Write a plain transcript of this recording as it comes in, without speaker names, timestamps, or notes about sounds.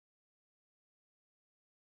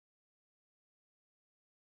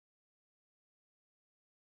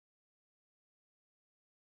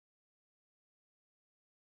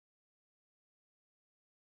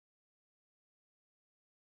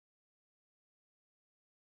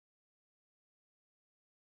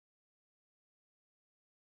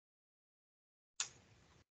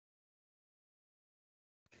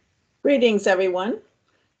Greetings, everyone.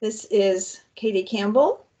 This is Katie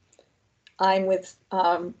Campbell. I'm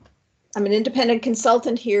an independent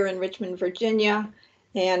consultant here in Richmond, Virginia,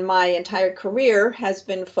 and my entire career has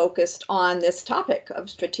been focused on this topic of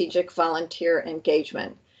strategic volunteer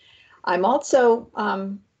engagement. I'm also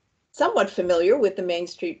somewhat familiar with the Main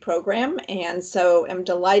Street program, and so am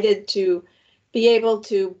delighted to be able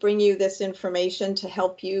to bring you this information to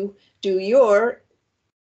help you do your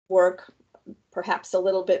work perhaps a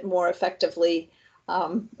little bit more effectively,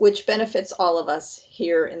 which benefits all of us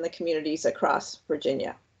here in the communities across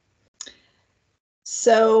Virginia.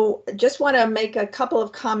 So just want to make a couple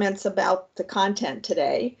of comments about the content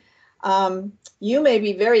today. You may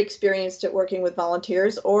be very experienced at working with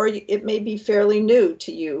volunteers, or it may be fairly new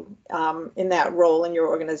to you in that role in your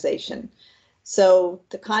organization. So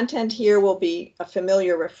the content here will be a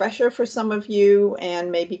familiar refresher for some of you and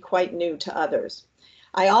maybe quite new to others.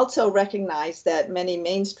 I also recognize that many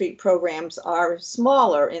Main Street programs are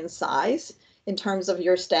smaller in size in terms of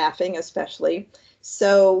your staffing especially.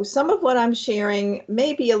 So some of what I'm sharing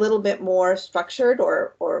may be a little bit more structured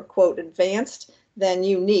or quote advanced than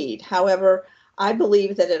you need. However, I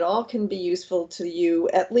believe that it all can be useful to you,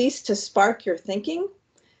 at least to spark your thinking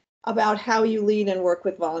about how you lead and work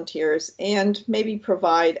with volunteers, and maybe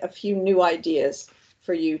provide a few new ideas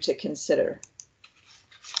for you to consider.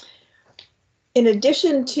 In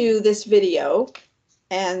addition to this video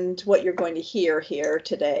and what you're going to hear here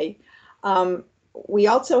today, we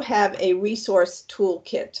also have a resource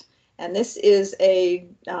toolkit, and this is a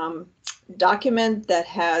document that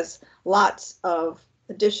has lots of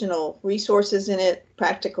additional resources in it,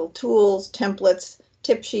 practical tools, templates,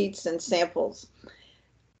 tip sheets, and samples.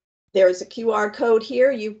 There's a QR code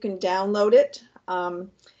here. You can download it.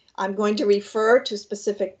 I'm going to refer to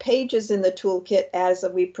specific pages in the toolkit as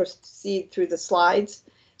we proceed through the slides.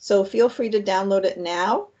 So feel free to download it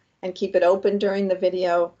now and keep it open during the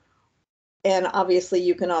video. And obviously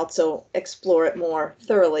you can also explore it more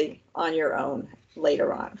thoroughly on your own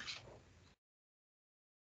later on.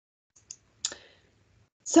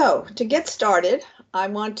 So to get started, I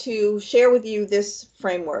want to share with you this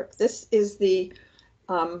framework. This is the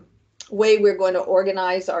way we're going to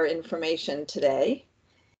organize our information today.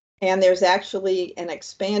 And there's actually an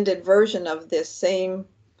expanded version of this same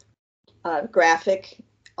graphic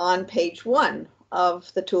on page 1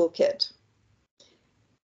 of the toolkit.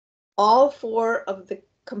 All 4 of the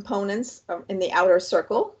components in the outer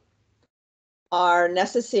circle are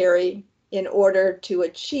necessary in order to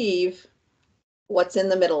achieve what's in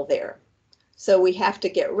the middle there. So we have to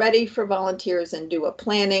get ready for volunteers and do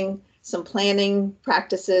some planning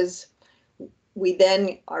practices. We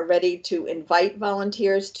then are ready to invite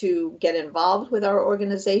volunteers to get involved with our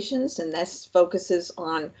organizations, and this focuses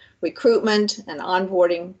on recruitment and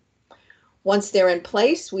onboarding. Once they're in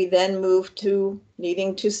place, we then move to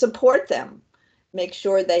needing to support them, make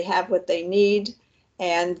sure they have what they need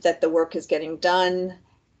and that the work is getting done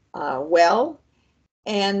well,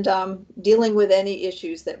 and dealing with any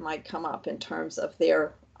issues that might come up in terms of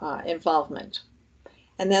their involvement.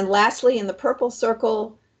 And then lastly, in the purple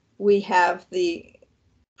circle, we have the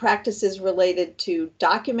practices related to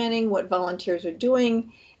documenting what volunteers are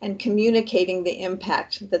doing and communicating the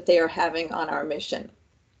impact that they are having on our mission.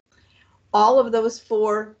 All of those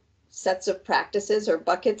 4 sets of practices or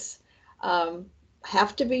buckets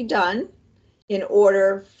have to be done in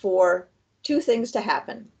order for 2 things to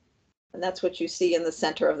happen. And that's what you see in the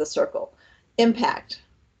center of the circle. Impact.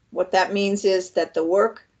 What that means is that the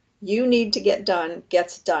work you need to get done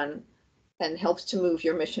gets done and helps to move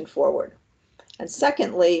your mission forward. And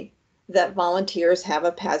secondly, that volunteers have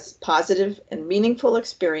a positive and meaningful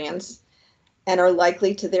experience and are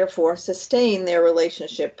likely to therefore sustain their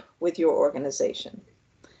relationship with your organization.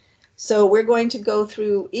 So we're going to go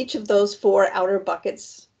through each of those 4 outer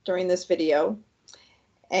buckets during this video.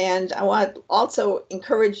 And I want to also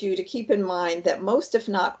encourage you to keep in mind that most, if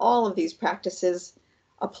not all, of these practices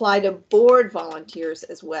apply to board volunteers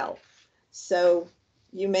as well. So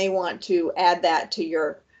you may want to add that to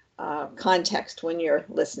your context when you're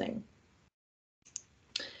listening.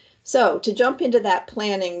 So to jump into that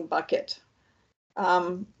planning bucket,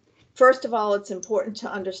 first of all, it's important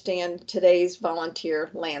to understand today's volunteer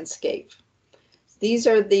landscape. These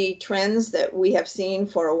are the trends that we have seen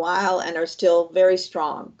for a while and are still very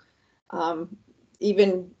strong,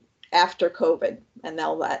 even after COVID and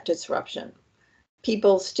all that disruption.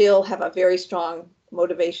 People still have a very strong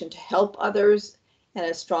motivation to help others and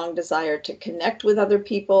a strong desire to connect with other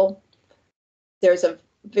people. There's a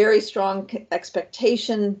very strong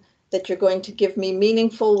expectation that you're going to give me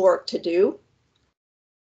meaningful work to do.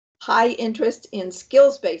 High interest in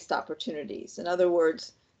skills-based opportunities. In other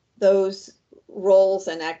words, those roles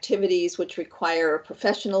and activities which require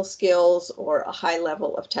professional skills or a high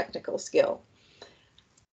level of technical skill.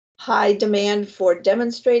 High demand for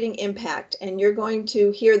demonstrating impact, and you're going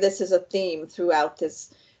to hear this as a theme throughout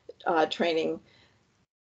this training.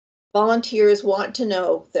 Volunteers want to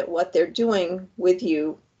know that what they're doing with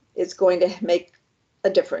you is going to make a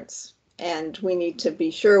difference, and we need to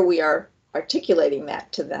be sure we are articulating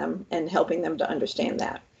that to them and helping them to understand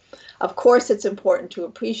that. Of course, it's important to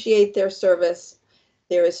appreciate their service.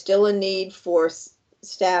 There is still a need for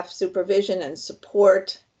staff supervision and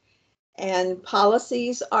support, and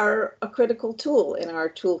policies are a critical tool in our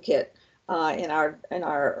toolkit, in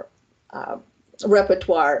our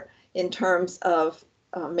repertoire, in terms of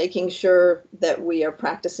making sure that we are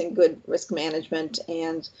practicing good risk management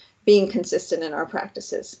and being consistent in our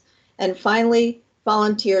practices. And finally,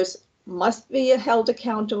 volunteers must be held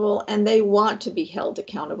accountable, and they want to be held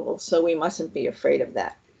accountable, so we mustn't be afraid of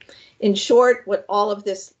that. In short, what all of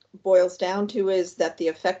this boils down to is that the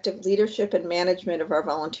effective leadership and management of our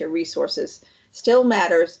volunteer resources still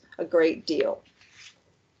matters a great deal.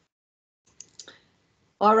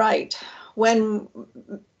 All right, when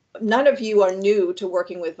none of you are new to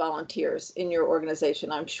working with volunteers in your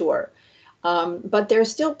organization, I'm sure, but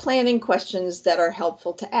there's still planning questions that are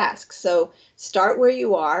helpful to ask. So start where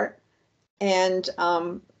you are, and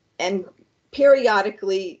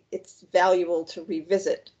periodically it's valuable to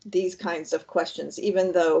revisit these kinds of questions,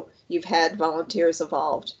 even though you've had volunteers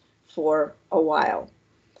involved for a while.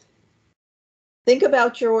 Think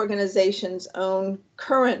about your organization's own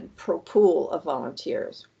current pool of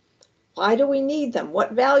volunteers. Why do we need them?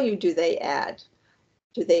 What value do they add?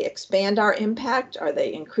 Do they expand our impact? Are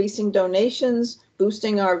they increasing donations,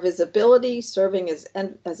 boosting our visibility, serving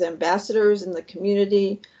as ambassadors in the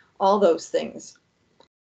community? All those things.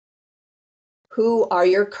 Who are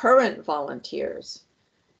your current volunteers?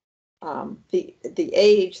 The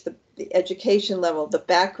age, the education level, the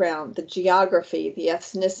background, the geography, the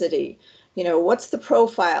ethnicity. You know, what's the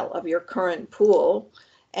profile of your current pool?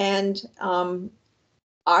 And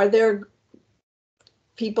are there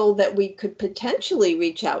people that we could potentially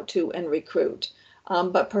reach out to and recruit,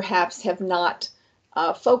 but perhaps have not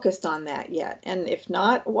focused on that yet? And if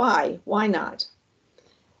not, why? Why not?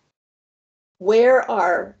 Where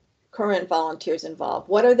are current volunteers involved?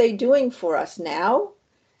 What are they doing for us now?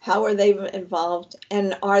 How are they involved?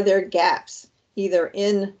 And are there gaps, either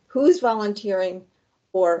in who's volunteering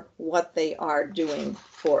or what they are doing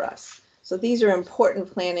for us? So these are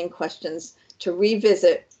important planning questions to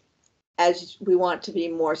revisit as we want to be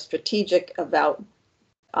more strategic about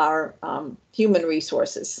our human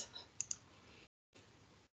resources.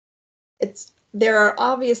 There are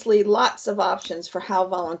obviously lots of options for how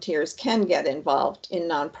volunteers can get involved in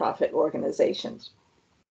nonprofit organizations.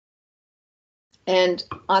 And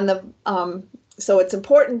so it's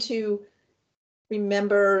important to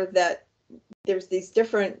remember that there's these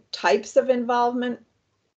different types of involvement,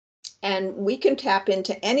 and we can tap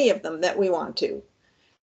into any of them that we want to.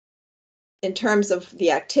 In terms of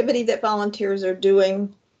the activity that volunteers are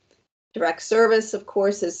doing, direct service, of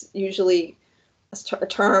course, is usually a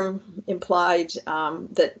term implied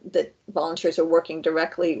that volunteers are working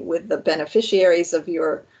directly with the beneficiaries of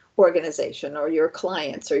your organization or your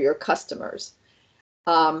clients or your customers.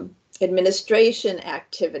 Administration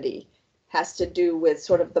activity has to do with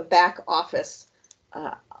sort of the back office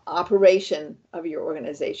operation of your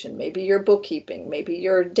organization. Maybe your bookkeeping, maybe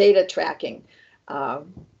your data tracking,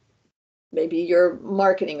 maybe your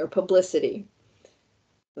marketing or publicity.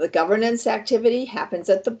 The governance activity happens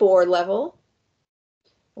at the board level.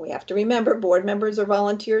 We have to remember board members are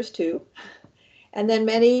volunteers too. And then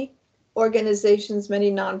many organizations, many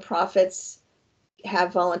nonprofits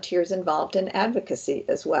have volunteers involved in advocacy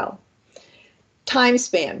as well. Time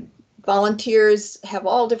span. Volunteers have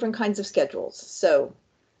all different kinds of schedules. So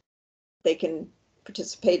they can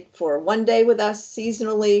participate for one day with us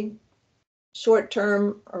seasonally,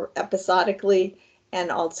 short-term or episodically, and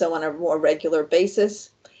also on a more regular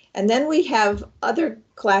basis. And then we have other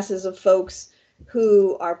classes of folks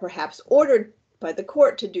who are perhaps ordered by the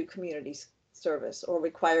court to do community service, or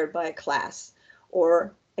required by a class,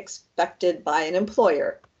 or expected by an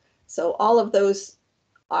employer. So all of those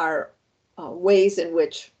are ways in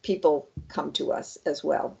which people come to us as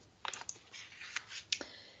well.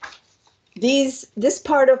 This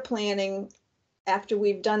part of planning, after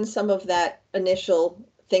we've done some of that initial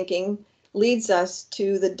thinking, leads us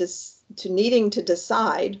to needing to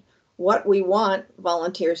decide what we want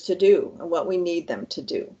volunteers to do and what we need them to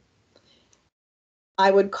do. I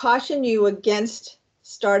would caution you against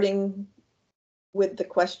starting with the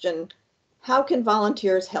question, how can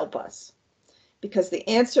volunteers help us? because the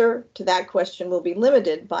answer to that question will be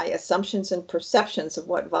limited by assumptions and perceptions of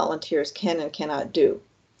what volunteers can and cannot do.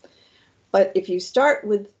 But if you start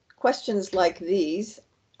with questions like these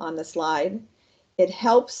on the slide, it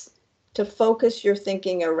helps to focus your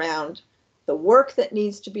thinking around the work that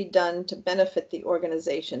needs to be done to benefit the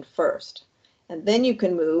organization first. And then you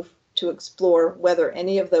can move to explore whether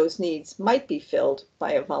any of those needs might be filled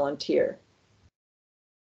by a volunteer.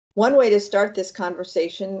 One way to start this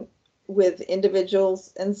conversation with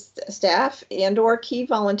individuals and staff and/or key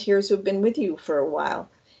volunteers who've been with you for a while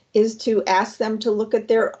is to ask them to look at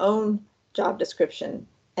their own job description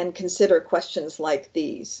and consider questions like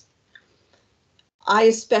these. I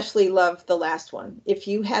especially love the last one. If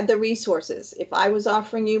you had the resources, if I was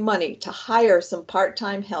offering you money to hire some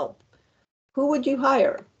part-time help, who would you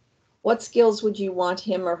hire? What skills would you want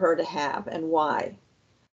him or her to have, and why?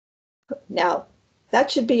 Now, that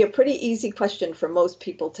should be a pretty easy question for most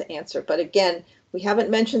people to answer. But again, we haven't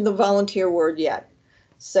mentioned the volunteer word yet.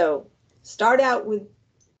 So start out with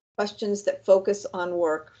questions that focus on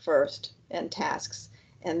work first and tasks,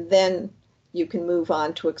 and then you can move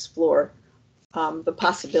on to explore the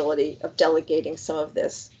possibility of delegating some of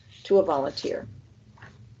this to a volunteer.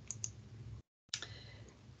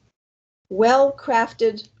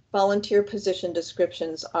 Well-crafted volunteer position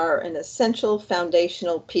descriptions are an essential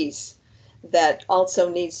foundational piece that also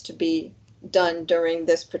needs to be done during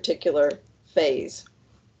this particular phase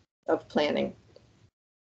of planning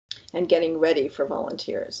and getting ready for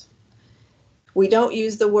volunteers. We don't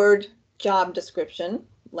use the word job description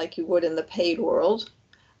like you would in the paid world.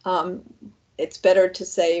 It's better to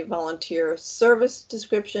say volunteer service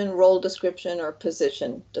description, role description, or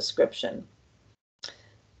position description.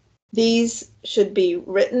 These should be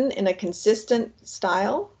written in a consistent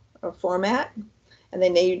style or format, and they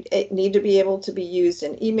need to be able to be used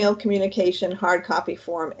in email communication, hard copy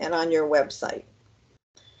form, and on your website.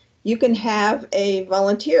 You can have a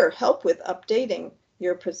volunteer help with updating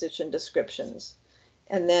your position descriptions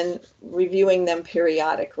and then reviewing them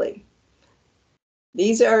periodically.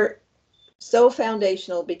 These are so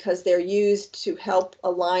foundational because they're used to help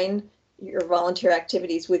align your volunteer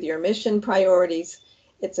activities with your mission priorities.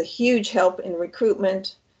 It's a huge help in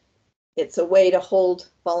recruitment. It's a way to hold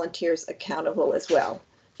volunteers accountable as well.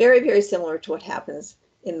 Very, very similar to what happens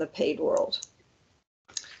in the paid world.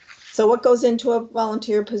 So what goes into a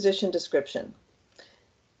volunteer position description?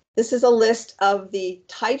 This is a list of the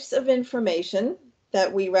types of information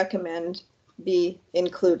that we recommend be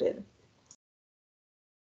included.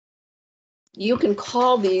 You can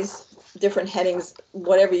call these different headings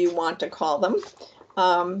whatever you want to call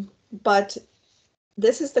them, but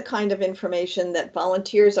this is the kind of information that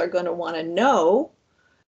volunteers are going to want to know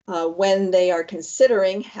when they are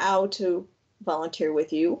considering how to volunteer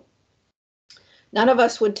with you. None of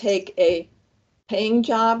us would take a paying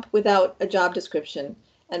job without a job description,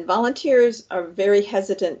 and volunteers are very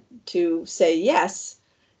hesitant to say yes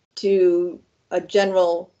to a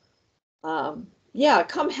general, yeah,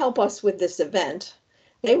 come help us with this event.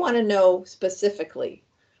 They want to know specifically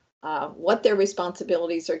what their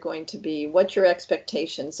responsibilities are going to be, what your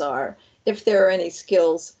expectations are, if there are any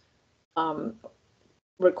skills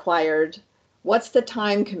required, what's the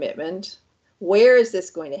time commitment, where is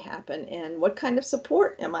this going to happen, and what kind of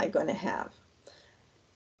support am I going to have?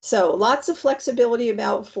 So lots of flexibility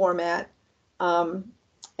about format, and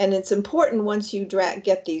it's important once you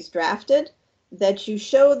get these drafted that you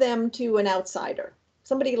show them to an outsider,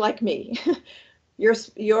 somebody like me, your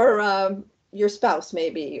spouse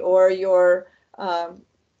maybe, or your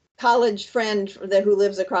college friend who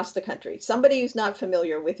lives across the country, somebody who's not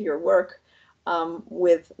familiar with your work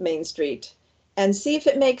with Main Street, and see if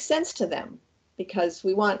it makes sense to them, because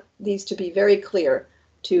we want these to be very clear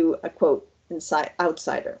to a quote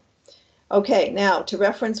outsider. Okay, now to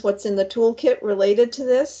reference what's in the toolkit related to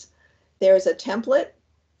this, there's a template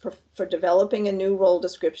for developing a new role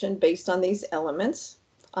description based on these elements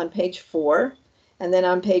on page 4. And then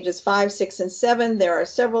on pages 5, 6, and 7, there are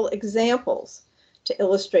several examples to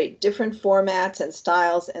illustrate different formats and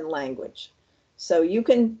styles and language. So you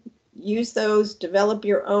can use those, develop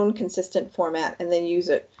your own consistent format, and then use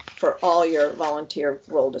it for all your volunteer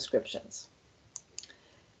role descriptions.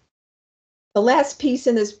 The last piece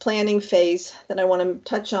in this planning phase that I want to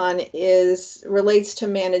touch on relates to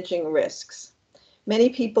managing risks. Many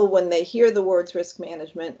people, when they hear the words risk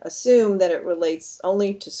management, assume that it relates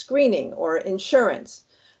only to screening or insurance,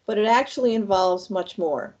 but it actually involves much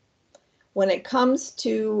more. When it comes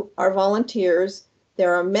to our volunteers,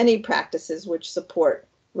 there are many practices which support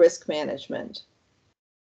risk management.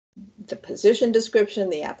 The position description,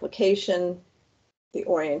 the application, the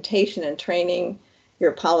orientation and training,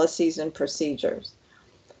 your policies and procedures.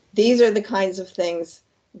 These are the kinds of things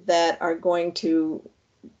that are going to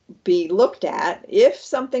be looked at if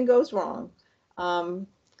something goes wrong.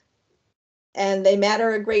 And they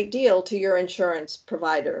matter a great deal to your insurance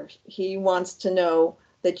provider. He wants to know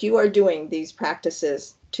that you are doing these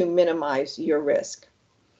practices to minimize your risk.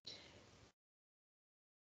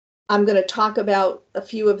 I'm going to talk about a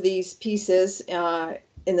few of these pieces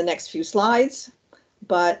in the next few slides,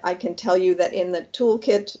 but I can tell you that in the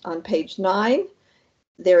toolkit on page 9,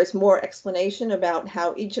 there is more explanation about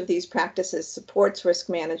how each of these practices supports risk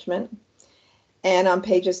management. And on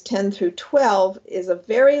pages 10 through 12 is a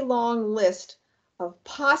very long list of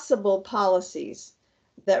possible policies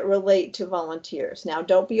that relate to volunteers. Now,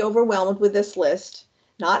 don't be overwhelmed with this list.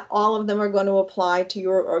 Not all of them are going to apply to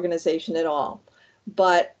your organization at all.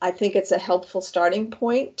 But I think it's a helpful starting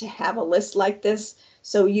point to have a list like this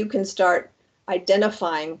so you can start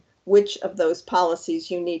identifying which of those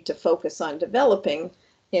policies you need to focus on developing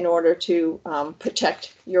in order to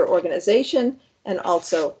protect your organization and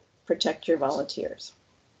also protect your volunteers.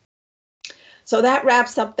 So that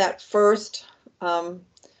wraps up that first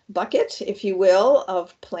bucket, if you will,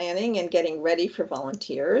 of planning and getting ready for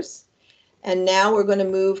volunteers. And now we're going to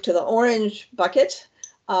move to the orange bucket,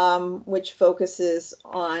 which focuses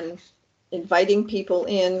on inviting people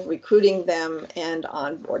in, recruiting them, and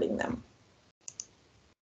onboarding them.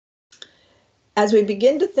 As we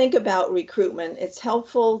begin to think about recruitment, it's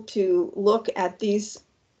helpful to look at these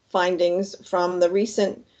findings from the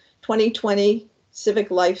recent 2020 Civic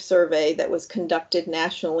Life Survey that was conducted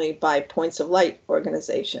nationally by Points of Light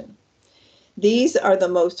organization. These are the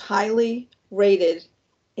most highly rated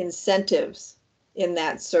incentives in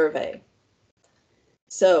that survey.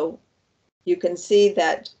 So you can see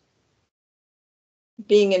that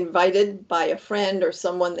being invited by a friend or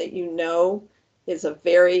someone that you know is a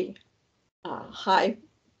very highly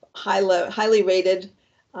rated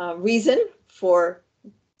reason for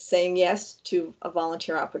saying yes to a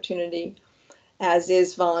volunteer opportunity, as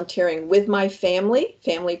is volunteering with my family.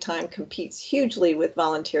 Family time competes hugely with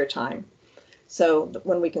volunteer time. So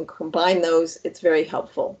when we can combine those, it's very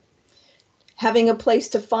helpful. Having a place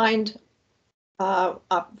to find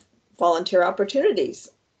volunteer opportunities.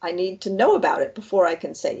 I need to know about it before I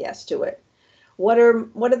can say yes to it. What are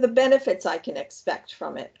the benefits I can expect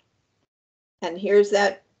from it? And here's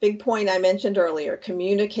that big point I mentioned earlier,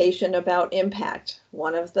 communication about impact,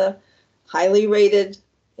 one of the highly rated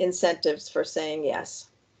incentives for saying yes.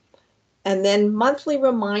 And then monthly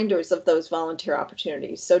reminders of those volunteer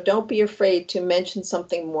opportunities. So don't be afraid to mention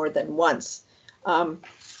something more than once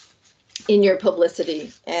in your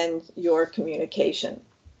publicity and your communication.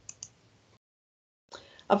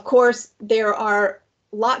 Of course, there are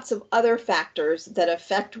lots of other factors that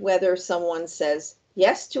affect whether someone says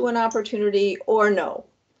yes to an opportunity or no.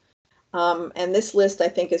 And this list, I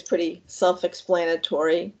think, is pretty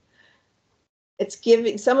self-explanatory. It's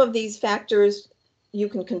giving some of these factors you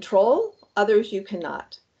can control, others you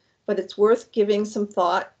cannot. But it's worth giving some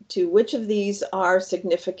thought to which of these are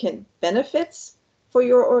significant benefits for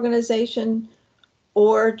your organization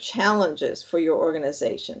or challenges for your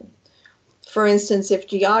organization. For instance, if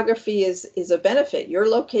geography is a benefit, you're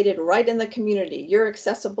located right in the community, you're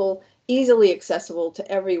accessible, easily accessible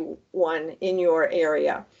to everyone in your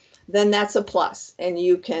area, then that's a plus, and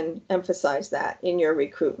you can emphasize that in your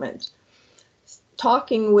recruitment.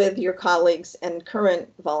 Talking with your colleagues and current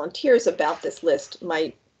volunteers about this list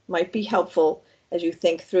might be helpful as you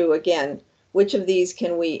think through, again, which of these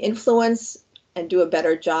can we influence and do a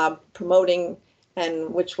better job promoting,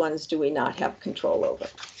 and which ones do we not have control over.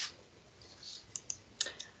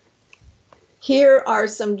 Here are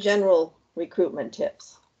some general recruitment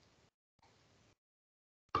tips.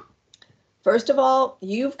 First of all,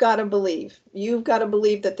 you've got to believe. You've got to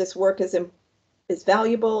believe that this work is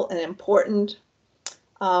valuable and important.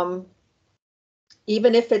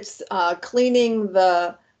 Even if it's cleaning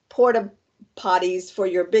the porta potties for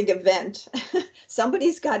your big event,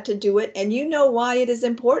 somebody's got to do it, and you know why it is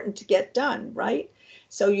important to get done, right?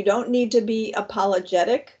 So you don't need to be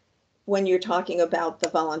apologetic when you're talking about the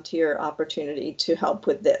volunteer opportunity to help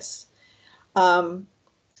with this.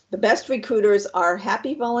 The best recruiters are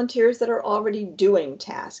happy volunteers that are already doing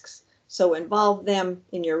tasks, so involve them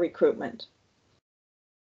in your recruitment.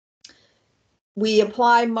 We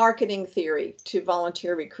apply marketing theory to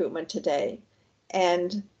volunteer recruitment today,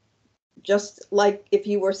 and just like if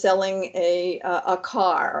you were selling a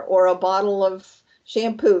car or a bottle of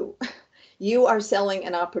shampoo, you are selling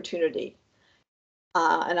an opportunity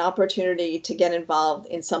to get involved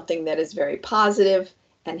in something that is very positive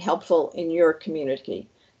and helpful in your community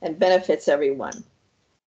and benefits everyone.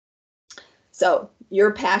 So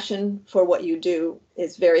your passion for what you do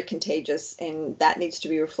is very contagious, and that needs to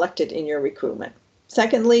be reflected in your recruitment.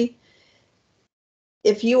 Secondly,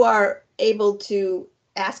 if you are able to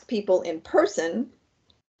ask people in person,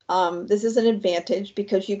 this is an advantage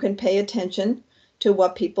because you can pay attention to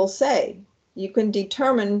what people say. You can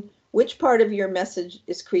determine which part of your message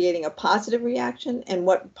is creating a positive reaction and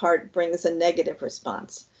what part brings a negative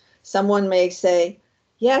response. Someone may say,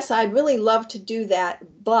 yes, I'd really love to do that,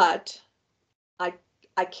 but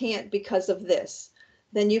I can't because of this.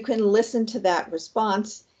 Then you can listen to that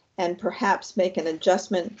response and perhaps make an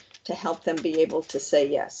adjustment to help them be able to say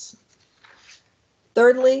yes.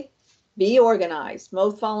 Thirdly, be organized.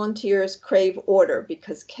 Most volunteers crave order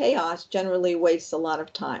because chaos generally wastes a lot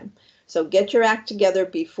of time. So get your act together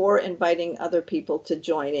before inviting other people to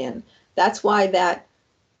join in. That's why that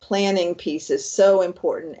planning piece is so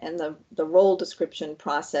important, and the role description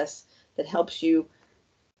process that helps you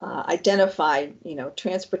identify,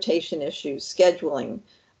 transportation issues, scheduling,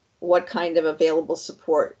 what kind of available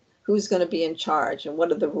support, who's going to be in charge, and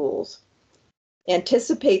what are the rules.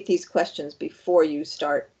 Anticipate these questions before you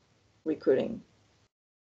start recruiting.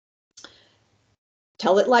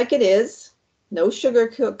 Tell it like it is, no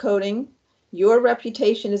sugarcoating. Your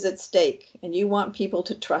reputation is at stake, and you want people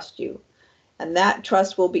to trust you. And that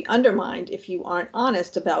trust will be undermined if you aren't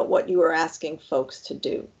honest about what you are asking folks to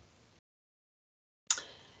do.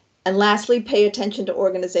 And lastly, pay attention to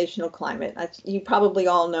organizational climate. You probably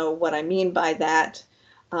all know what I mean by that.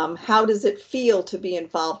 How does it feel to be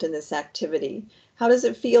involved in this activity? How does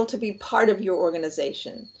it feel to be part of your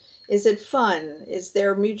organization? Is it fun? Is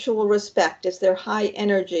there mutual respect? Is there high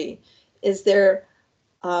energy? Is there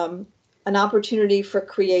an opportunity for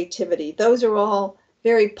creativity? Those are all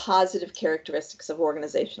very positive characteristics of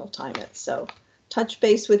organizational climate. So touch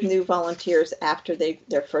base with new volunteers after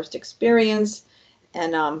their first experience,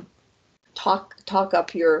 and talk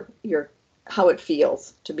up your how it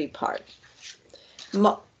feels to be part.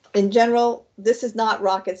 In general, this is not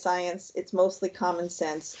rocket science. It's mostly common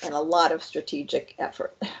sense and a lot of strategic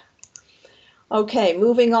effort. Okay,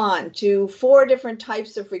 moving on to 4 different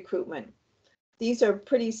types of recruitment. These are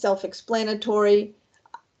pretty self-explanatory.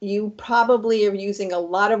 You probably are using a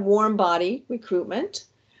lot of warm body recruitment,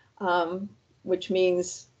 which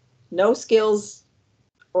means no skills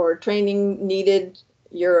or training needed.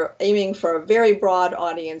 You're aiming for a very broad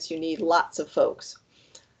audience. You need lots of folks.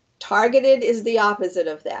 Targeted is the opposite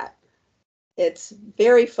of that. It's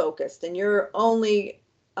very focused, and you're only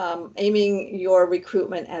aiming your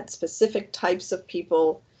recruitment at specific types of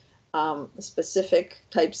people, specific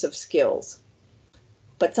types of skills.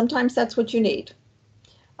 But sometimes that's what you need.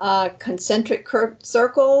 Concentric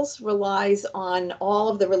circles relies on all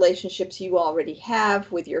of the relationships you already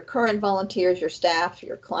have with your current volunteers, your staff,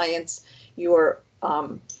 your clients, your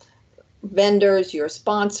vendors, your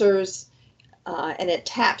sponsors, and it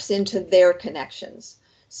taps into their connections.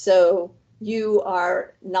 So you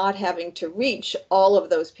are not having to reach all of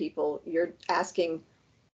those people. You're asking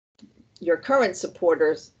your current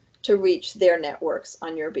supporters to reach their networks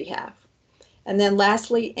on your behalf. And then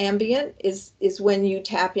lastly, ambient is when you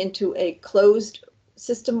tap into a closed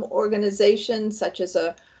system organization, such as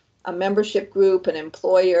a membership group, an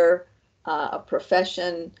employer, a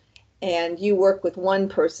profession, and you work with one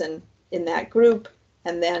person in that group,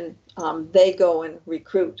 and then they go and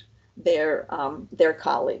recruit their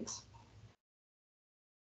colleagues.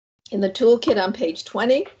 In the toolkit on page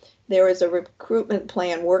 20, there is a recruitment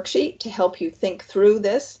plan worksheet to help you think through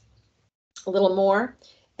this a little more.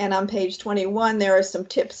 And on page 21, there are some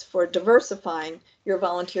tips for diversifying your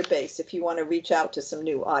volunteer base if you want to reach out to some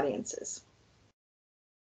new audiences.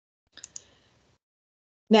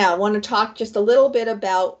 Now, I want to talk just a little bit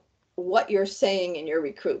about what you're saying in your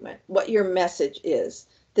recruitment, what your message is.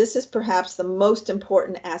 This is perhaps the most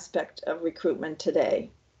important aspect of recruitment today.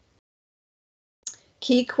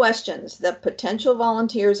 Key questions that potential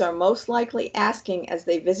volunteers are most likely asking as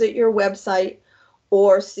they visit your website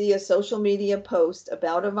or see a social media post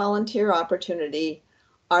about a volunteer opportunity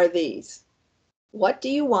are these. What do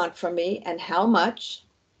you want from me and how much?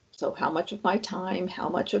 So how much of my time, how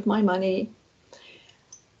much of my money?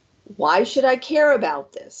 Why should I care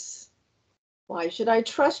about this? Why should I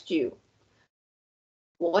trust you?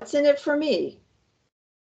 What's in it for me?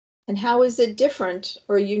 And how is it different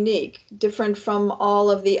or unique, different from all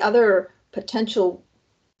of the other potential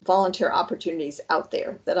volunteer opportunities out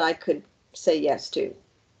there that I could say yes to?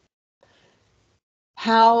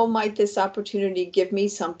 How might this opportunity give me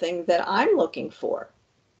something that I'm looking for?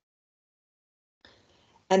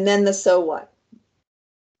 And then the so what.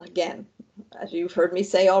 Again, as you've heard me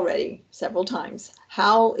say already several times,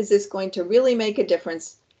 how is this going to really make a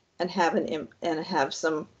difference and have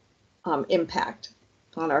some impact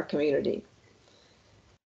on our community.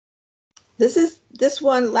 This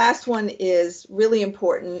last one is really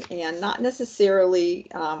important and not necessarily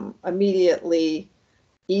immediately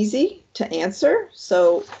easy to answer.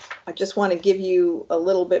 So I just want to give you a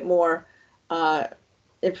little bit more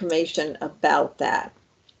information about that.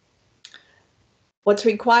 What's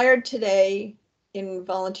required today in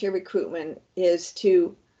volunteer recruitment is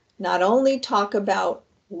to not only talk about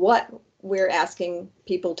what we're asking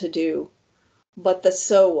people to do, but the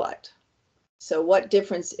so what. So what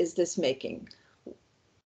difference is this making?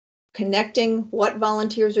 Connecting what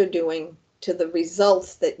volunteers are doing to the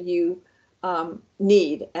results that you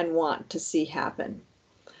need and want to see happen.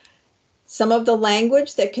 Some of the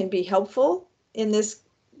language that can be helpful in this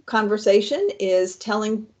conversation is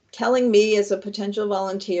telling me as a potential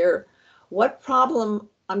volunteer what problem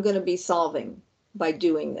I'm going to be solving by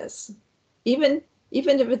doing this. Even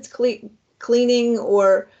if it's cleaning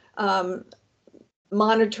or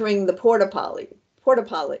monitoring the porta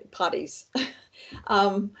potties.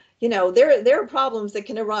 You know, there are problems that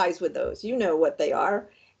can arise with those. You know what they are.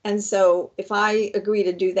 And so if I agree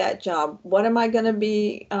to do that job, what am I going to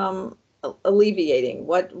be alleviating?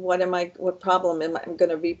 What problem am I going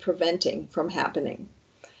to be preventing from happening?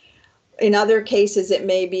 In other cases, it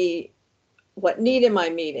may be, what need am I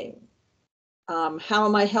meeting? How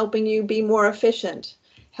am I helping you be more efficient?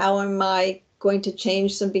 How am I going to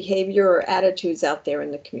change some behavior or attitudes out there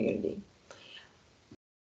in the community?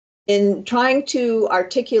 In trying to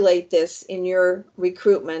articulate this in your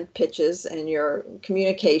recruitment pitches and your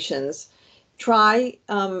communications, try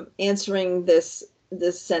answering this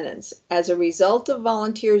sentence. As a result of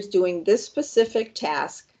volunteers doing this specific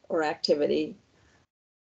task or activity,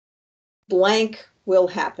 blank will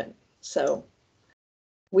happen. So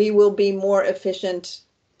we will be more efficient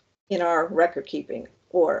in our record keeping,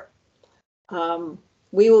 or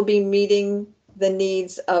we will be meeting the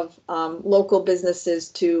needs of local businesses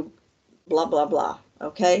to blah, blah, blah.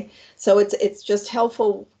 Okay, so it's just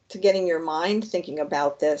helpful to getting your mind thinking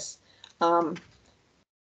about this.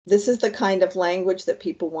 This is the kind of language that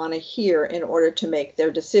people want to hear in order to make their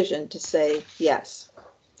decision to say yes.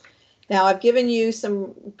 Now, I've given you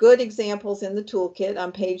some good examples in the toolkit.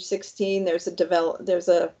 On page 16, there's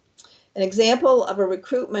an example of a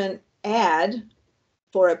recruitment ad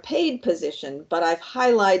for a paid position, but I've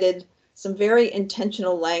highlighted some very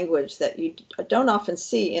intentional language that you don't often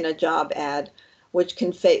see in a job ad, which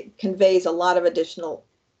conveys a lot of additional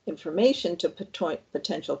information to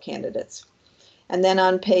potential candidates. And then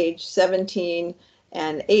on page 17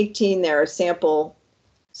 and 18, there are sample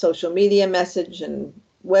social media message and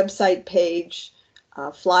website page,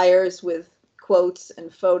 flyers with quotes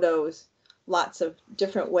and photos, lots of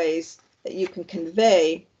different ways that you can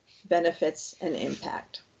convey benefits and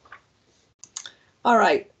impact. All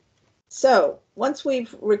right, so once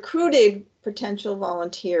we've recruited potential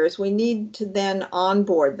volunteers, we need to then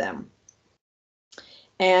onboard them.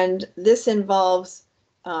 And this involves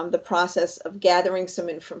the process of gathering some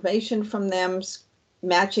information from them,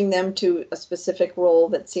 matching them to a specific role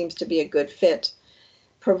that seems to be a good fit,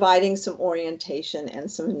 providing some orientation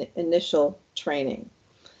and some initial training.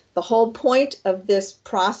 The whole point of this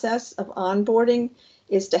process of onboarding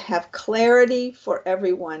is to have clarity for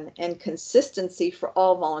everyone and consistency for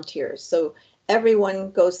all volunteers. So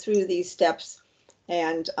everyone goes through these steps,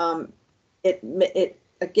 and it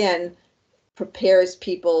again prepares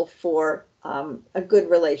people for a good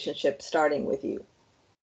relationship starting with you.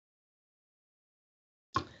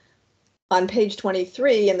 On page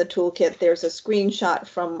 23 in the toolkit, there's a screenshot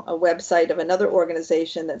from a website of another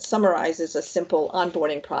organization that summarizes a simple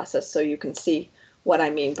onboarding process, so you can see what I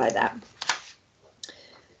mean by that.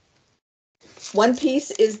 One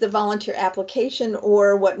piece is the volunteer application,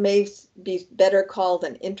 or what may be better called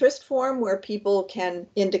an interest form, where people can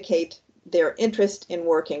indicate their interest in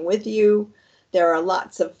working with you. There are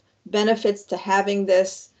lots of benefits to having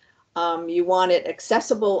this. You want it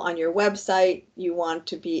accessible on your website. You want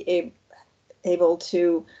to be able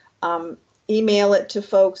to email it to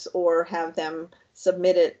folks or have them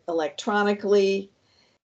submit it electronically.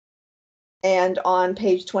 And on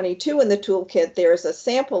page 22 in the toolkit, there's a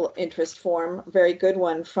sample interest form, a very good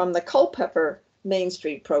one, from the Culpeper Main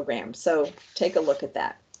Street program. So take a look at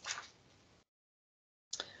that.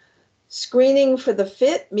 Screening for the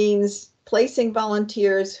fit means placing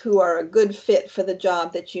volunteers who are a good fit for the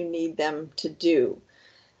job that you need them to do.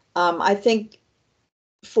 I think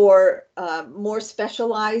for more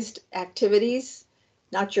specialized activities,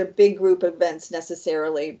 not your big group events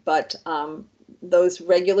necessarily, but those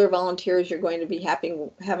regular volunteers you're going to be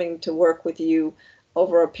having to work with you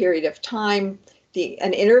over a period of time,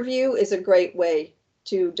 An interview is a great way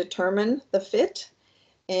to determine the fit.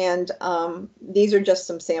 And these are just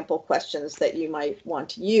some sample questions that you might want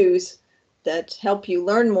to use that help you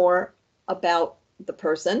learn more about the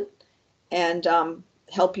person and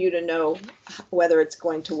help you to know whether it's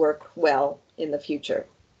going to work well in the future.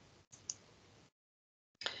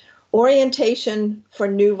 Orientation for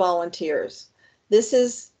new volunteers. This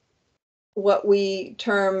is what we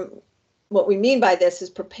mean by this is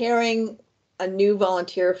preparing a new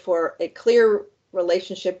volunteer for a clear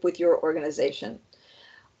relationship with your organization.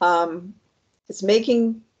 It's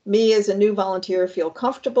making me as a new volunteer feel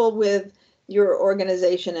comfortable with your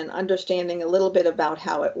organization and understanding a little bit about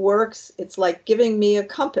how it works. It's like giving me a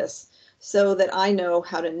compass so that I know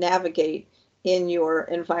how to navigate in your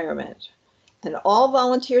environment. And all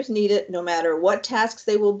volunteers need it, no matter what tasks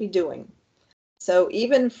they will be doing. So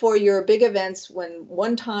even for your big events, when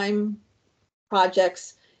one-time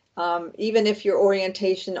projects, even if your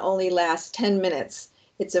orientation only lasts 10 minutes,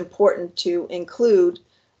 it's important to include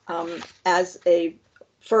as a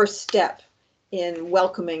first step in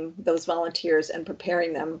welcoming those volunteers and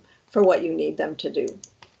preparing them for what you need them to do.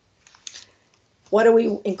 What do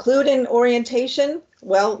we include in orientation?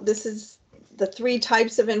 Well, this is the 3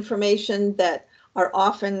 types of information that are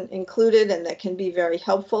often included and that can be very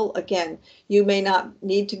helpful. Again, you may not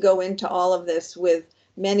need to go into all of this with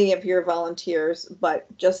many of your volunteers, but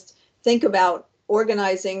just think about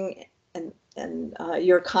organizing and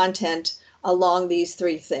your content along these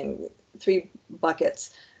 3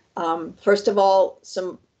 buckets. First of all,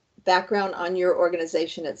 some background on your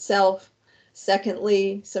organization itself.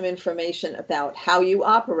 Secondly, some information about how you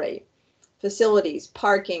operate, facilities,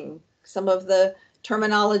 parking, some of the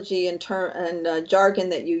terminology and jargon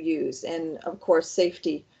that you use, and of course,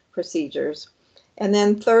 safety procedures. And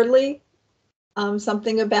then thirdly,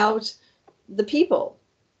 something about the people,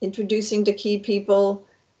 introducing to key people,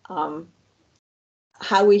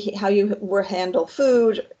 how you will handle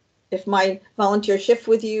food. If my volunteer shift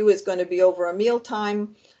with you is going to be over a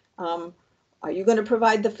mealtime, are you going to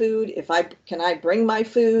provide the food? Can I bring my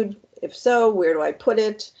food? If so, where do I put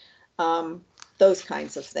it? Those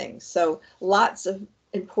kinds of things. So lots of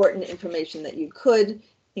important information that you could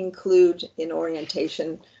include in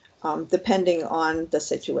orientation, depending on the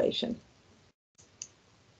situation.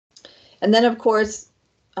 And then, of course,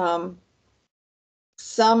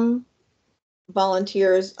 some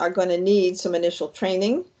volunteers are going to need some initial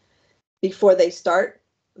training before they start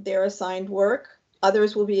their assigned work.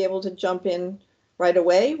 Others will be able to jump in right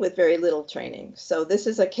away with very little training. So this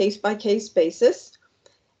is a case-by-case basis,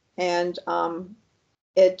 and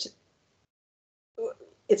it's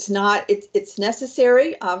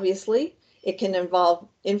necessary, obviously. It can involve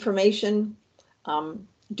information,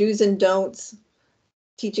 do's and don'ts,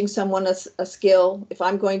 teaching someone a skill. If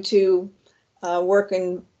I'm going to work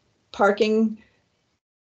in parking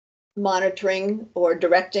monitoring or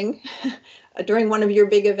directing during one of your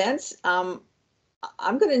big events, I'm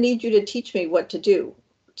going to need you to teach me what to do,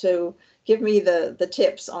 to give me the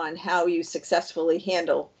tips on how you successfully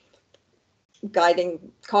handle guiding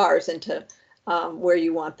cars into where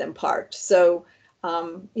you want them parked. So,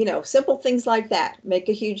 simple things like that make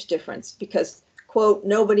a huge difference because, quote,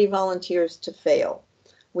 nobody volunteers to fail.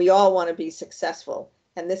 We all want to be successful.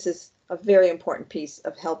 And this is a very important piece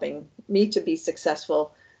of helping me to be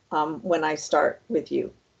successful when I start with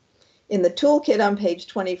you. In the toolkit on page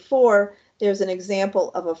 24, there's an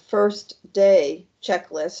example of a first day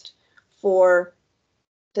checklist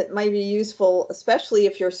that might be useful, especially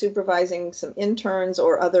if you're supervising some interns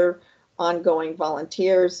or other ongoing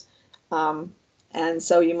volunteers. And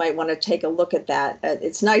so you might want to take a look at that.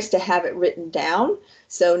 It's nice to have it written down.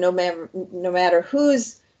 So no matter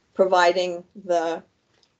who's providing the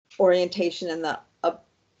orientation and the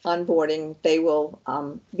onboarding, they will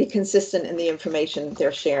be consistent in the information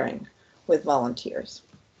they're sharing with volunteers.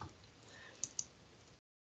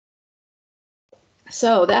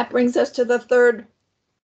 So that brings us to the third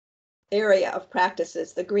area of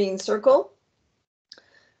practices, the green circle,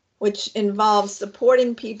 which involves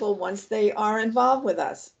supporting people once they are involved with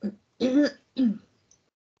us.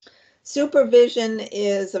 Supervision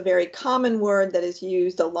is a very common word that is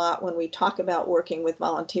used a lot when we talk about working with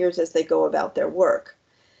volunteers as they go about their work.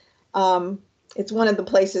 It's one of the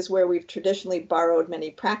places where we've traditionally borrowed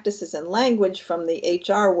many practices and language from the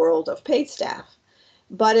HR world of paid staff,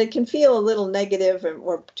 but it can feel a little negative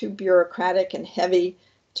or too bureaucratic and heavy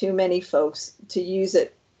to many folks to use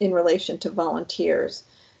it in relation to volunteers.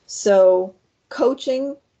 So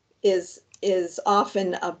coaching is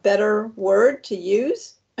often a better word to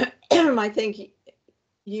use. I think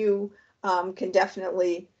you can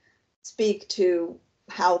definitely speak to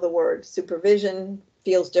how the word supervision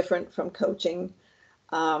feels different from coaching.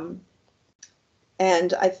 And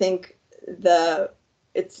I think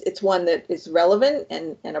it's one that is relevant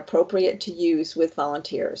and appropriate to use with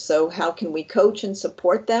volunteers. So how can we coach and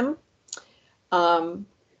support them? And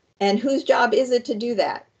whose job is it to do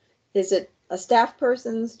that? Is it a staff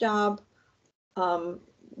person's job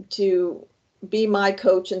to be my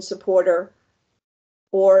coach and supporter?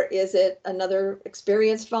 Or is it another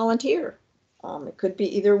experienced volunteer? It could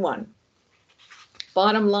be either one.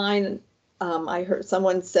 Bottom line, I heard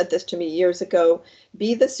someone said this to me years ago,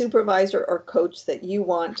 be the supervisor or coach that you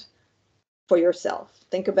want for yourself.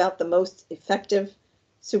 Think about the most effective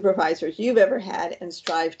supervisors you've ever had and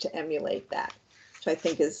strive to emulate that, which I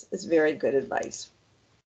think is very good advice.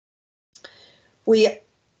 We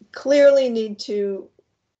clearly need to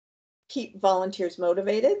keep volunteers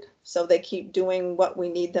motivated so they keep doing what we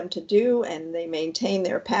need them to do and they maintain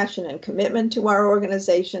their passion and commitment to our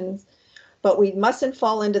organizations. But we mustn't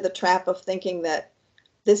fall into the trap of thinking that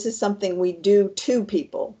this is something we do to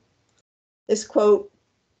people. This quote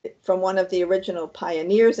from one of the original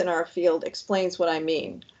pioneers in our field explains what I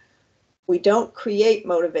mean. We don't create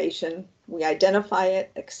motivation, we identify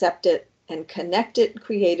it, accept it, and connect it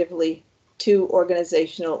creatively to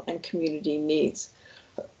organizational and community needs.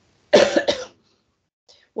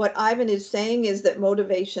 What Ivan is saying is that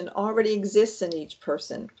motivation already exists in each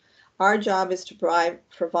person. Our job is to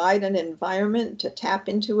provide an environment to tap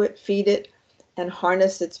into it, feed it, and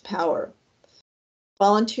harness its power.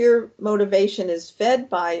 Volunteer motivation is fed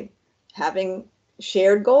by having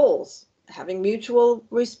shared goals, having mutual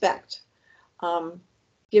respect,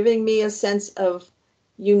 giving me a sense of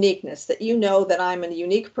uniqueness, that you know that I'm a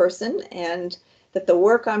unique person and that the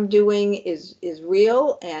work I'm doing is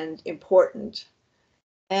real and important,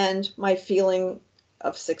 and my feeling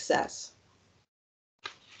of success.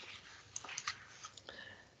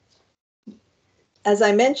 As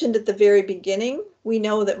I mentioned at the very beginning, we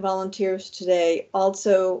know that volunteers today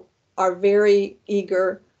also are very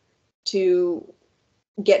eager to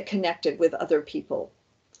get connected with other people,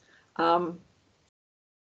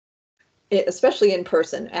 especially in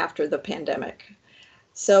person after the pandemic.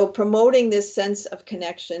 So promoting this sense of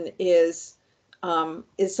connection is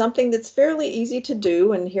something that's fairly easy to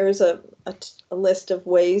do. And here's a list of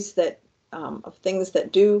ways that of things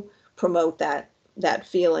that do promote that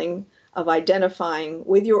feeling of identifying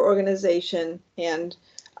with your organization and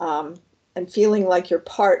feeling like you're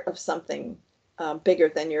part of something bigger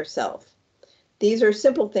than yourself. These are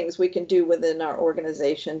simple things we can do within our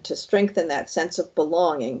organization to strengthen that sense of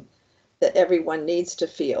belonging that everyone needs to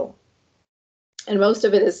feel. And most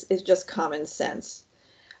of it is just common sense.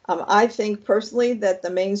 I think personally that the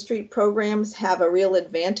Main Street programs have a real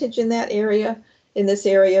advantage in this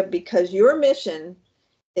area, because your mission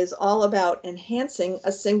is all about enhancing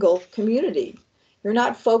a single community. You're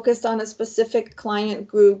not focused on a specific client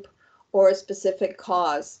group or a specific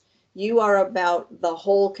cause. You are about the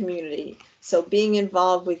whole community. So being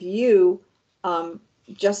involved with you,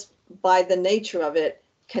 just by the nature of it,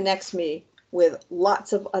 connects me with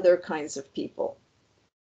lots of other kinds of people.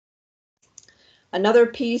 Another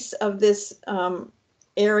piece of this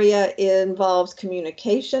area involves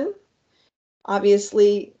communication.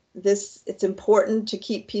 Obviously, it's important to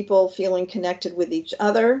keep people feeling connected with each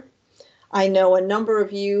other. I know a number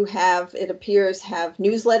of you have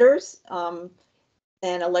newsletters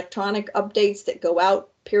and electronic updates that go out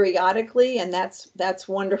periodically, and that's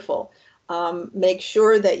wonderful. Make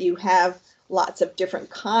sure that you have lots of different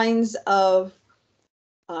kinds of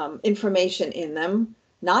information in them,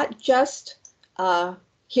 not just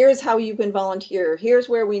here's how you can volunteer, here's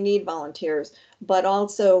where we need volunteers, but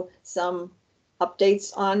also some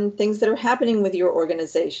updates on things that are happening with your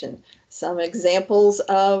organization, some examples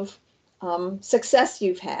of success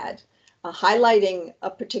you've had, highlighting a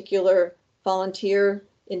particular volunteer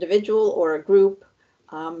individual or a group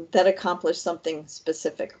that accomplished something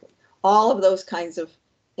specific. All of those kinds of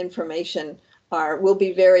information will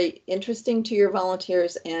be very interesting to your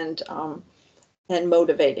volunteers and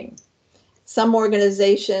motivating. Some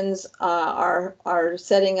organizations are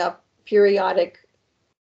setting up periodic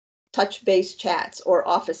touch-base chats or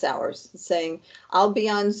office hours, saying, I'll be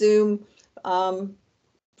on Zoom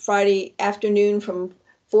Friday afternoon from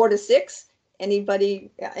 4 to 6. Any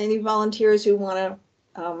volunteers who want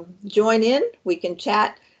to join in, we can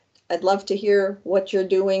chat. I'd love to hear what you're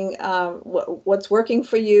doing, what's working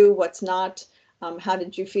for you, what's not. How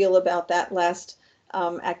did you feel about that last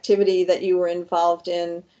activity that you were involved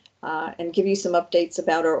in, and give you some updates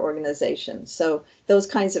about our organization. So those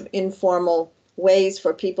kinds of informal ways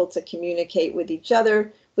for people to communicate with each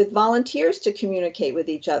other, with volunteers to communicate with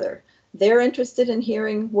each other. they're interested in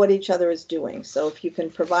hearing what each other is doing. So if you can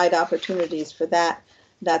provide opportunities for that,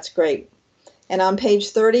 that's great. And on page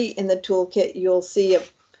 30 in the toolkit, you'll see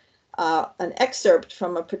an excerpt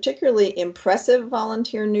from a particularly impressive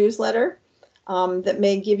volunteer newsletter that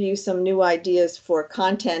may give you some new ideas for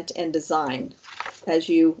content and design as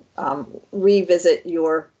you revisit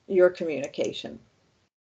your communication.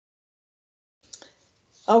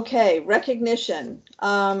 Okay, recognition.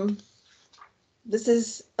 This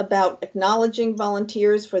is about acknowledging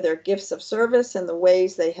volunteers for their gifts of service and the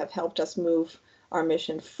ways they have helped us move our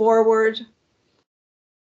mission forward.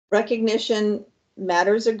 Recognition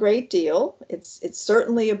matters a great deal. It's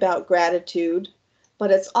certainly about gratitude,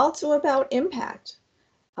 but it's also about impact.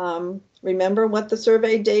 Remember what the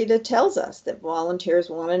survey data tells us, that volunteers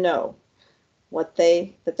want to know that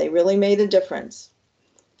they really made a difference.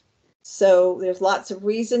 So there's lots of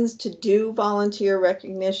reasons to do volunteer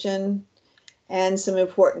recognition and some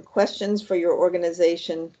important questions for your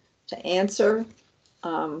organization to answer.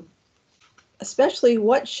 Especially,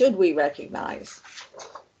 what should we recognize?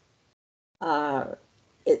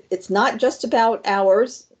 It's not just about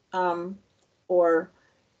hours or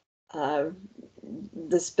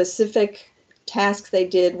the specific tasks they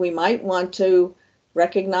did. We might want to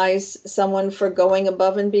recognize someone for going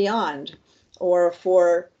above and beyond, or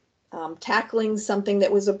for tackling something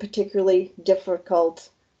that was a particularly difficult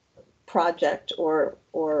project or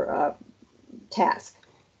task.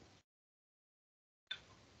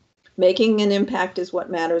 Making an impact is what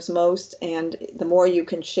matters most, and the more you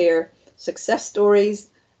can share success stories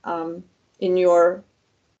in your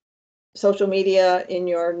social media, in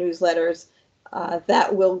your newsletters,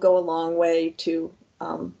 that will go a long way to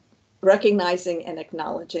recognizing and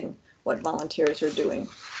acknowledging what volunteers are doing.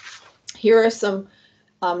 Here are some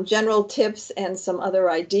general tips and some other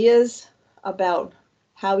ideas about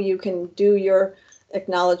how you can do your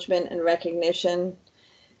acknowledgement and recognition.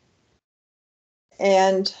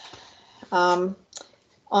 And in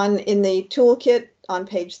the toolkit on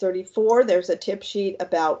page 34, there's a tip sheet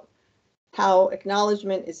about how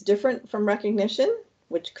acknowledgement is different from recognition,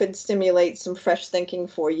 which could stimulate some fresh thinking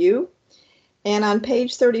for you. And on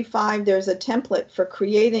page 35, there's a template for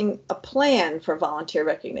creating a plan for volunteer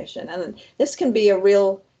recognition. And this can be a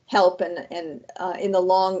real help and in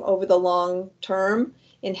over the long term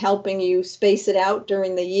in helping you space it out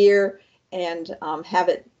during the year and have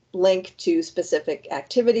it linked to specific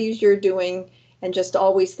activities you're doing, and just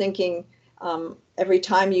always thinking every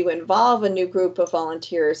time you involve a new group of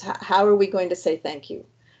volunteers, how are we going to say thank you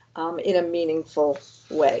in a meaningful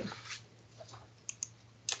way?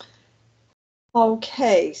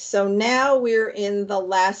 Okay, so now we're in the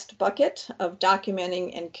last bucket of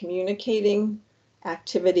documenting and communicating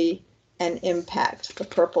activity and impact, the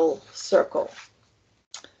purple circle.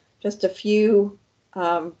 Just a few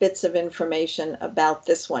bits of information about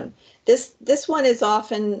this one. This one is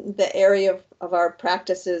often the area of our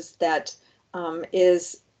practices that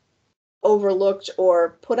is overlooked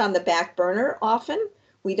or put on the back burner often.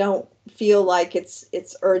 We don't feel like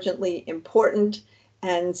it's urgently important,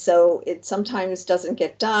 and so it sometimes doesn't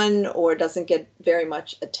get done or doesn't get very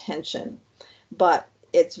much attention. But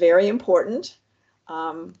it's very important,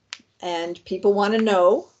 and people want to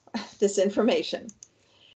know this information.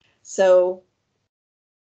 So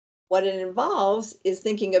what it involves is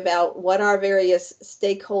thinking about what our various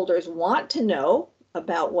stakeholders want to know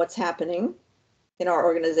about what's happening in our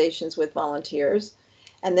organizations with volunteers,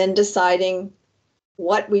 and then deciding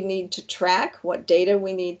what we need to track, what data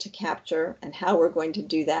we need to capture, and how we're going to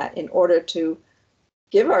do that in order to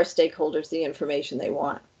give our stakeholders the information they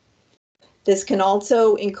want. This can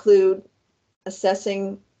also include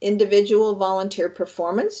assessing individual volunteer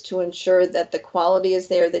performance to ensure that the quality is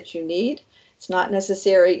there that you need. It's not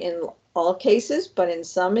necessary in all cases, but in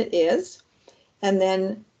some it is. And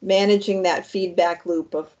then managing that feedback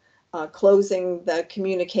loop of closing the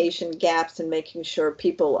communication gaps and making sure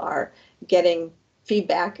people are getting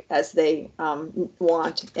feedback as they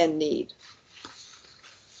want and need.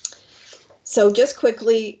 So just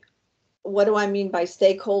quickly, what do I mean by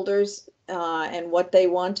stakeholders and what they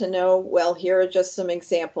want to know? Well, here are just some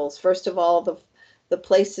examples. First of all, the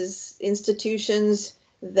places, institutions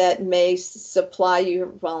that may supply your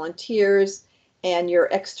volunteers and your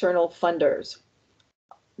external funders.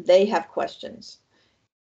 They have questions.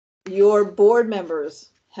 Your board members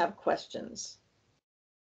have questions.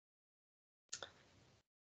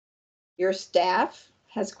 Your staff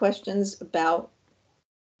has questions about,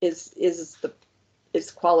 is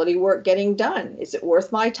quality work getting done? Is it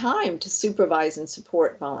worth my time to supervise and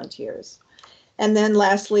support volunteers? And then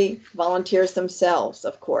lastly, volunteers themselves,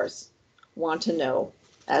 of course, want to know,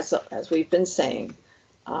 as we've been saying,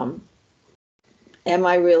 Am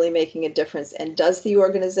I really making a difference? And does the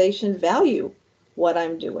organization value what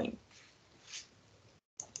I'm doing?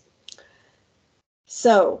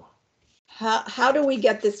 So how do we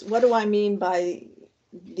get this? What do I mean by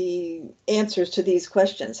the answers to these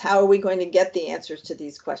questions? How are we going to get the answers to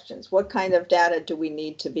these questions? What kind of data do we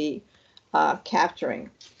need to be capturing?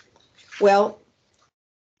 Well,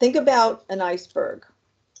 think about an iceberg.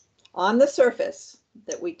 On the surface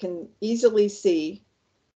that we can easily see,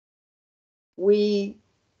 we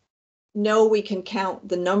know we can count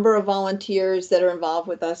the number of volunteers that are involved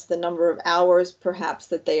with us, the number of hours perhaps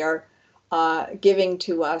that they are giving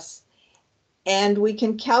to us, and we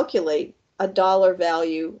can calculate a dollar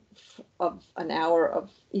value of an hour of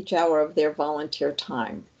each hour of their volunteer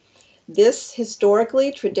time. This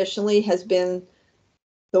historically, traditionally has been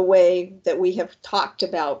the way that we have talked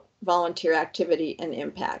about volunteer activity and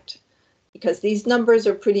impact, because these numbers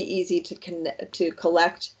are pretty easy to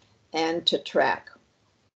collect and to track.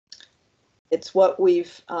 It's what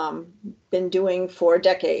we've been doing for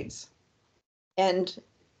decades, and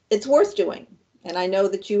it's worth doing. And I know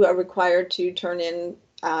that you are required to turn in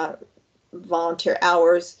volunteer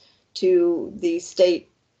hours to the state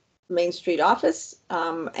Main Street office,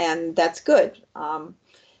 and that's good.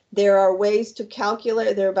 There are ways to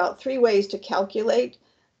calculate, there are about 3 ways to calculate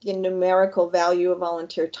the numerical value of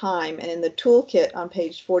volunteer time. And in the toolkit on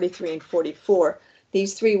page 43 and 44,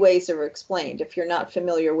 these 3 ways are explained. If you're not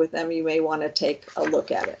familiar with them, you may want to take a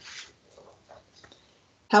look at it.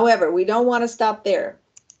 However, we don't want to stop there,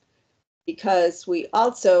 because we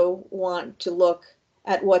also want to look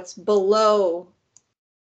at what's below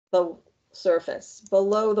the surface,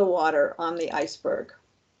 below the water on the iceberg.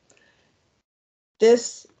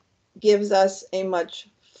 This gives us a much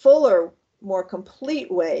fuller, more complete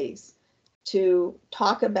ways to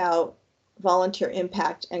talk about volunteer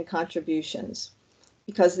impact and contributions,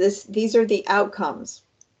 because these are the outcomes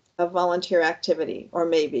of volunteer activity, or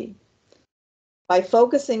maybe. By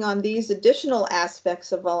focusing on these additional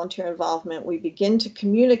aspects of volunteer involvement, we begin to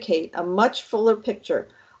communicate a much fuller picture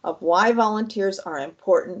of why volunteers are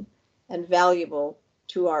important and valuable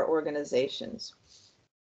to our organizations.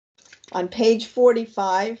 On page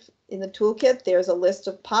 45 in the toolkit, there's a list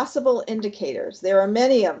of possible indicators. There are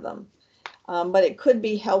many of them, but it could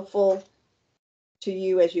be helpful to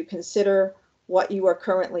you as you consider what you are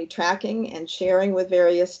currently tracking and sharing with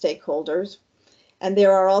various stakeholders. And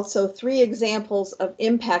there are also 3 examples of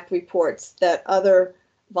impact reports that other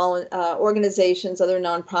organizations, other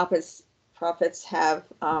nonprofits have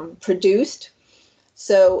produced.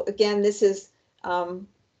 So again, this is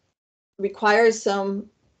requires some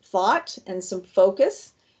thought and some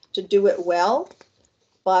focus to do it well,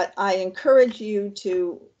 but I encourage you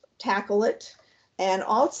to tackle it. And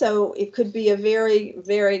also, it could be a very,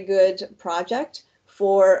 very good project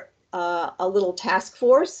for a little task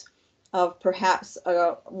force of perhaps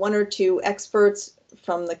 1 or 2 experts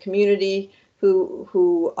from the community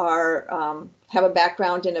who are have a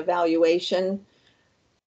background in evaluation,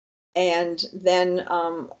 and then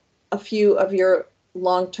a few of your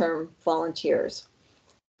long-term volunteers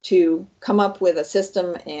to come up with a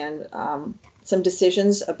system and some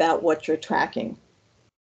decisions about what you're tracking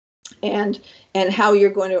and how you're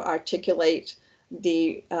going to articulate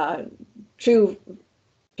the true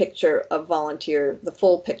picture of volunteer, the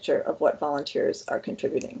full picture of what volunteers are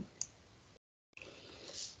contributing.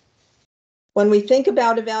 When we think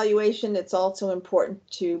about evaluation, it's also important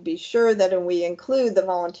to be sure that when we include the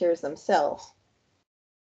volunteers themselves,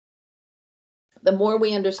 the more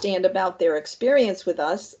we understand about their experience with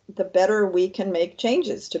us, the better we can make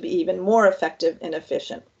changes to be even more effective and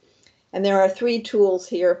efficient. And there are 3 tools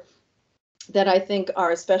here that I think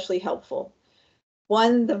are especially helpful.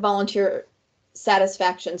 1, the volunteer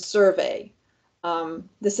satisfaction survey.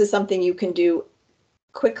 This is something you can do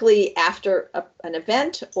quickly after an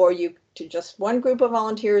event, or you to just one group of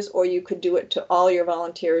volunteers, or you could do it to all your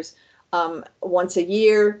volunteers once a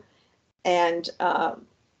year. And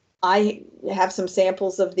I have some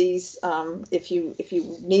samples of these. If you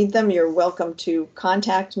need them, you're welcome to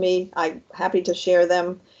contact me. I'm happy to share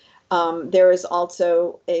them. There is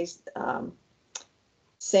also a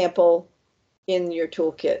sample in your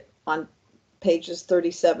toolkit on pages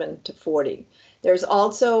 37 to 40. There's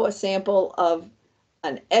also a sample of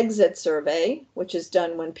an exit survey, which is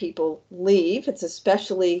done when people leave. It's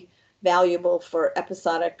especially valuable for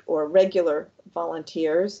episodic or regular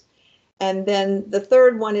volunteers. And then the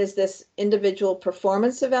third one is this individual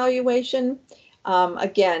performance evaluation.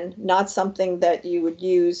 Again, not something that you would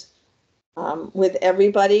use with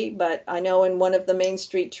everybody, but I know in one of the Main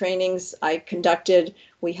Street trainings I conducted,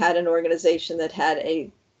 we had an organization that had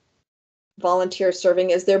a volunteer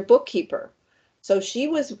serving as their bookkeeper So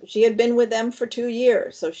she had been with them for 2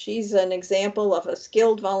 years. So she's an example of a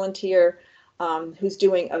skilled volunteer who's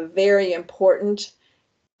doing a very important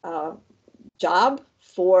job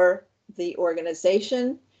for the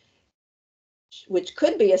organization, which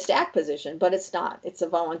could be a staff position, but it's not. It's a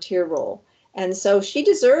volunteer role. And so she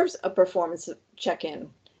deserves a performance check-in.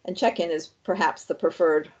 And check-in is perhaps the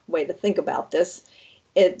preferred way to think about this.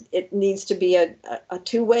 It needs to be a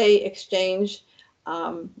two-way exchange.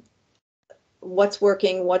 What's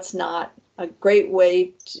working, what's not. A great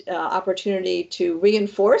way, opportunity to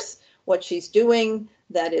reinforce what she's doing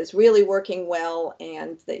that is really working well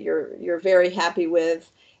and that you're very happy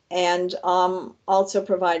with, and also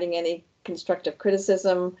providing any constructive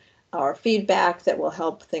criticism or feedback that will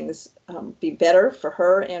help things be better for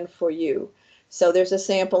her and for you. So there's a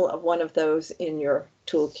sample of one of those in your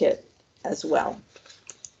toolkit as well.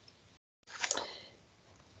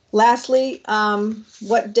 Lastly,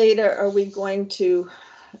 what data are we going to,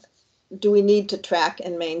 do we need to track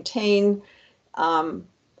and maintain?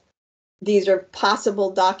 These are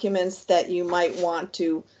possible documents that you might want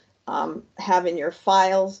to have in your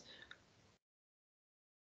files.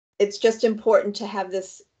 It's just important to have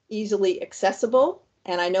this easily accessible.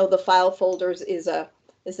 And I know the file folders is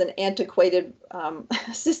an antiquated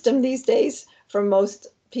system these days for most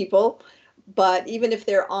people. But even if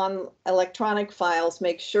they're on electronic files,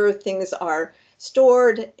 make sure things are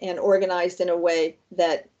stored and organized in a way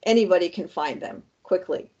that anybody can find them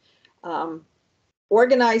quickly.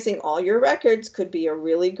 Organizing all your records could be a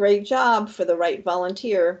really great job for the right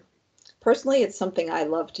volunteer. Personally, it's something I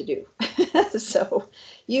love to do. So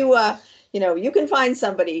you can find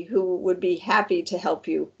somebody who would be happy to help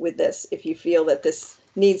you with this if you feel that this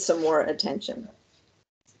needs some more attention.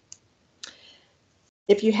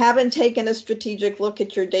 If you haven't taken a strategic look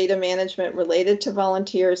at your data management related to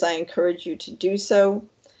volunteers, I encourage you to do so.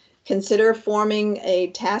 Consider forming a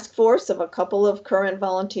task force of a couple of current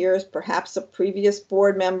volunteers, perhaps a previous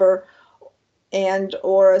board member,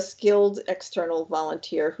 or a skilled external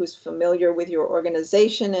volunteer who's familiar with your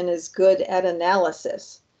organization and is good at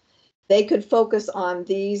analysis. They could focus on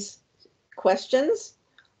these questions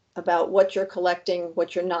about what you're collecting,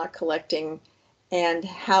 what you're not collecting, and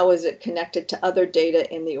how is it connected to other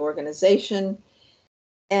data in the organization,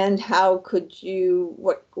 and how could you,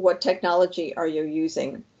 what technology are you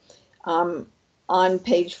using? On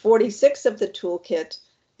page 46 of the toolkit,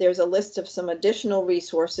 there's a list of some additional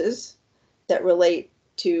resources that relate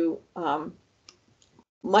to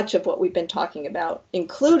much of what we've been talking about,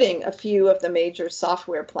 including a few of the major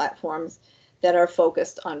software platforms that are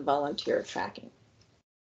focused on volunteer tracking.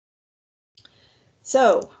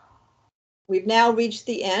 So we've now reached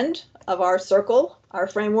the end of our circle, our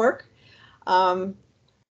framework.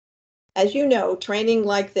 As you know, training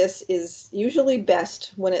like this is usually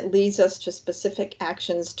best when it leads us to specific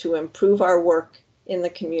actions to improve our work in the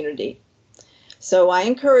community. So I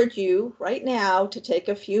encourage you right now to take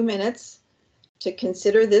a few minutes to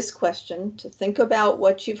consider this question, to think about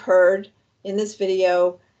what you've heard in this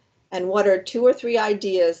video and what are 2 or 3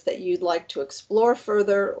 ideas that you'd like to explore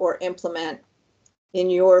further or implement in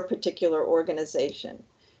your particular organization.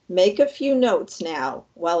 Make a few notes now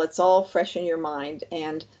while it's all fresh in your mind,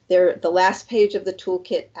 and the last page of the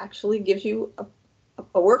toolkit actually gives you a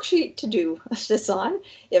worksheet to do this on,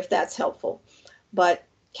 if that's helpful. But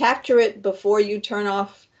capture it before you turn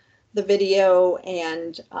off the video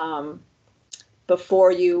and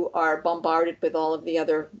before you are bombarded with all of the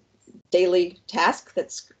other daily tasks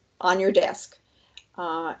that's on your desk.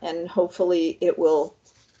 And hopefully it will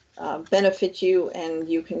benefit you and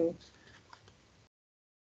you can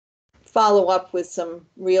follow up with some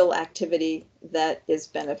real activity that is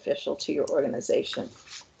beneficial to your organization.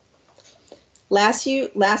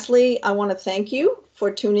 Lastly, I want to thank you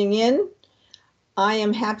for tuning in. I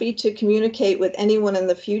am happy to communicate with anyone in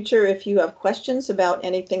the future if you have questions about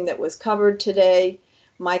anything that was covered today.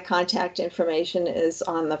 My contact information is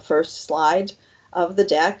on the first slide of the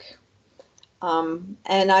deck. And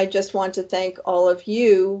I just want to thank all of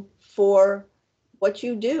you for what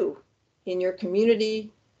you do in your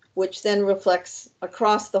community, which then reflects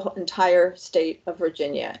across the entire state of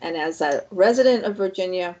Virginia. And as a resident of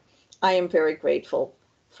Virginia, I am very grateful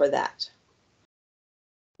for that.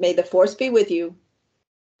 May the force be with you.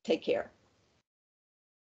 Take care.